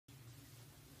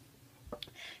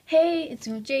Hey, it's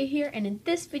Jay here, and in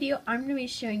this video I'm going to be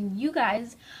showing you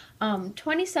guys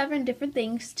 27 different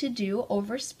things to do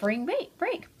over spring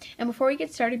break. And before we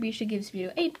get started, be sure to give this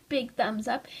video a big thumbs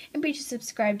up, and be sure to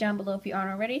subscribe down below if you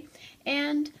aren't already,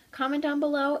 and comment down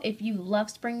below if you love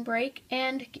spring break,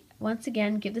 and once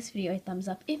again give this video a thumbs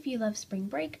up if you love spring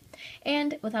break.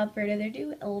 And without further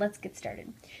ado, let's get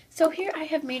started. So here I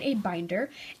have made a binder,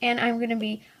 and I'm going to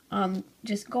be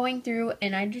just going through,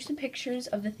 and I drew some pictures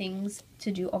of the things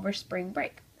to do over spring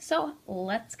break. So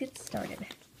let's get started.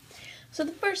 So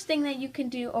the first thing that you can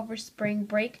do over spring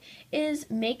break is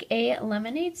make a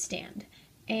lemonade stand.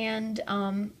 And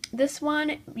this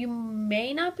one you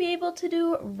may not be able to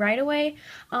do right away.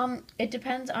 It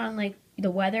depends on like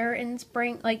the weather in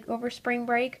spring, like over spring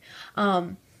break.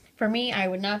 For me, I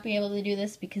would not be able to do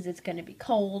this because it's going to be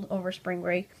cold over spring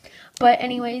break. But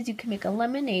anyways, you can make a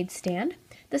lemonade stand.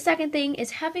 The second thing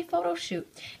is have a photo shoot.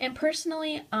 And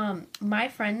personally, my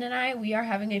friend and I, we are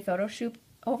having a photo shoot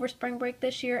over spring break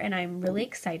this year, and I'm really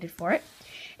excited for it.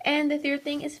 And the third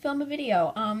thing is film a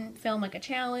video. Film like a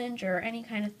challenge or any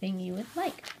kind of thing you would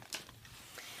like.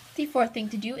 The fourth thing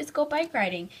to do is go bike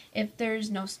riding. If there's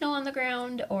no snow on the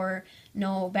ground or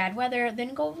no bad weather,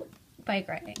 then go bike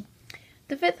riding.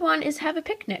 The fifth one is have a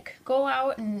picnic. Go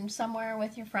out and somewhere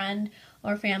with your friend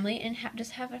or family and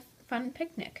just have a fun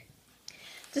picnic.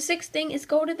 The sixth thing is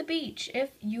go to the beach.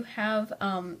 If you have,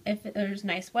 if there's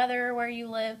nice weather where you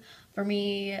live. For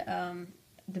me,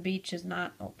 the beach is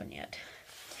not open yet.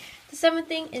 The seventh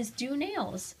thing is do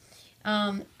nails.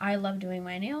 I love doing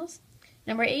my nails.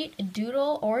 Number 8,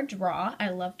 doodle or draw. I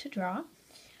love to draw.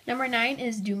 Number 9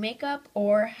 is do makeup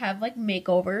or have like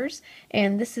makeovers,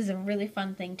 and this is a really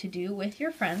fun thing to do with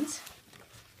your friends.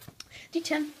 The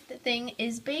 10th thing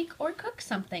is bake or cook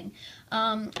something.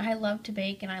 I love to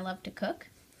bake and I love to cook.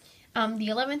 The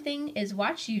 11th thing is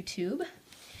watch YouTube.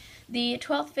 The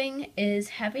 12th thing is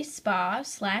have a spa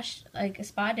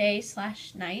day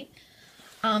 / night.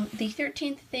 The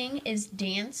 13th thing is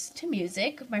dance to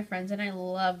music. My friends and I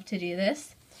love to do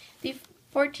this. The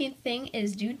 14th thing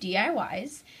is do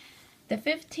DIYs. The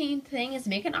 15th thing is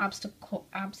make an obstacle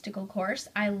course.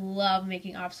 I love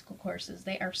making obstacle courses.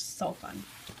 They are so fun.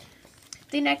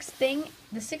 The next thing,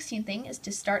 the 16th thing, is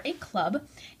to start a club,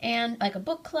 and like a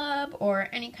book club or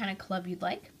any kind of club you'd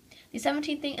like. The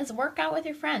 17th thing is work out with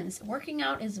your friends. Working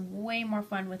out is way more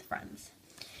fun with friends.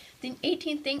 The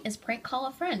 18th thing is prank call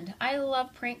a friend. I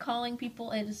love prank calling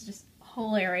people. It is just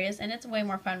hilarious, and it's way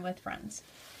more fun with friends.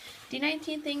 The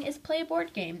 19th thing is play a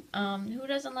board game. Who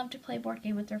doesn't love to play a board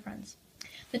game with their friends?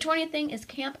 The 20th thing is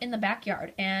camp in the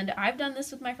backyard, and I've done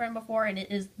this with my friend before, and it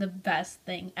is the best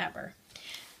thing ever.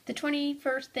 The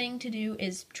 21st thing to do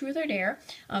is truth or dare.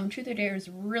 Truth or dare is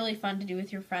really fun to do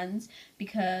with your friends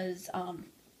because,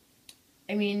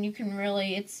 I mean, you can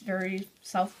really, it's very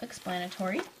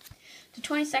self-explanatory. The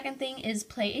 22nd thing is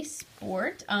play a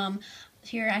sport.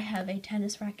 Here I have a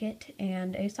tennis racket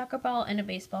and a soccer ball and a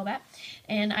baseball bat,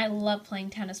 and I love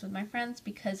playing tennis with my friends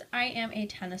because I am a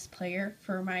tennis player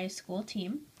for my school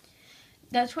team.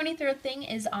 The 23rd thing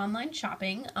is online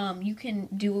shopping. You can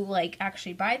do like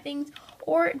actually buy things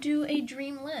or do a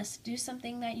dream list. Do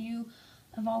something that you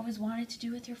have always wanted to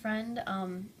do with your friend.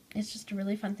 It's just a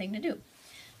really fun thing to do.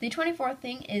 The 24th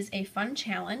thing is a fun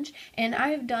challenge, and I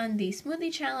have done the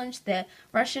smoothie challenge, the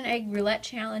Russian egg roulette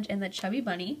challenge, and the chubby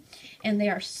bunny, and they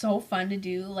are so fun to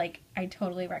do. Like, I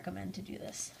totally recommend to do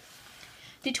this.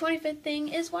 The 25th thing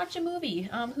is watch a movie.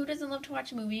 Who doesn't love to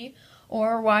watch a movie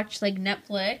or watch like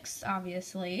Netflix,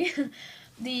 obviously.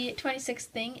 The 26th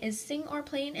thing is sing or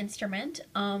play an instrument.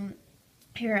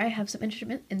 Here I have some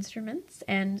instruments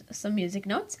and some music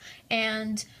notes,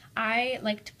 and I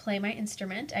like to play my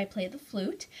instrument. I play the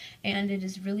flute, and it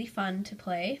is really fun to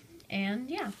play, and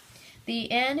yeah.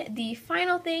 The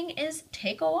final thing is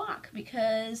take a walk,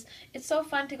 because it's so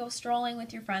fun to go strolling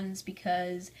with your friends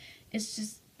because it's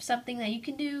just something that you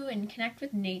can do and connect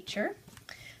with nature.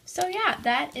 So yeah,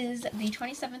 that is the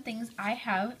 27 things I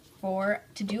have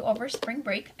to do over spring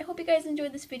break. I hope you guys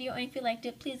enjoyed this video, and if you liked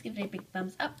it, please give it a big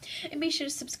thumbs up, and be sure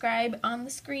to subscribe on the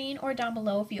screen or down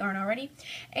below if you aren't already,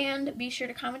 and be sure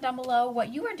to comment down below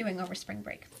what you are doing over spring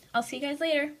break. I'll see you guys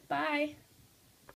later. Bye!